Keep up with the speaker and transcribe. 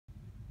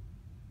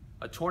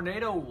A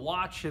tornado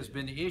watch has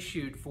been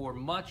issued for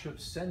much of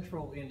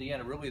central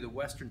Indiana, really the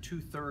western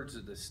 2/3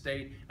 of the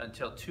state,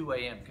 until 2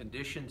 a.m.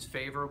 Conditions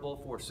favorable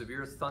for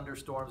severe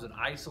thunderstorms and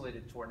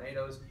isolated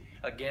tornadoes.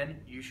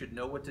 Again, you should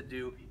know what to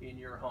do in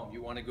your home.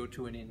 You want to go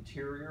to an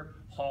interior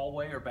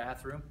hallway or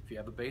bathroom. If you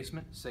have a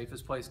basement,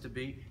 safest place to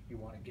be. You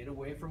want to get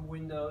away from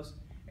windows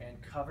and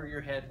cover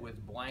your head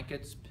with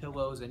blankets,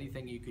 pillows,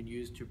 anything you can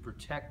use to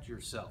protect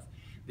yourself.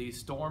 These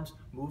storms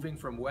moving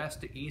from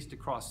west to east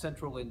across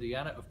central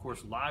Indiana. Of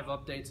course, live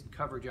updates and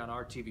coverage on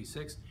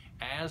RTV6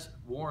 as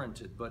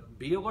warranted, but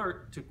be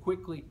alert to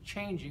quickly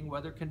changing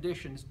weather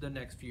conditions the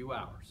next few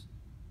hours.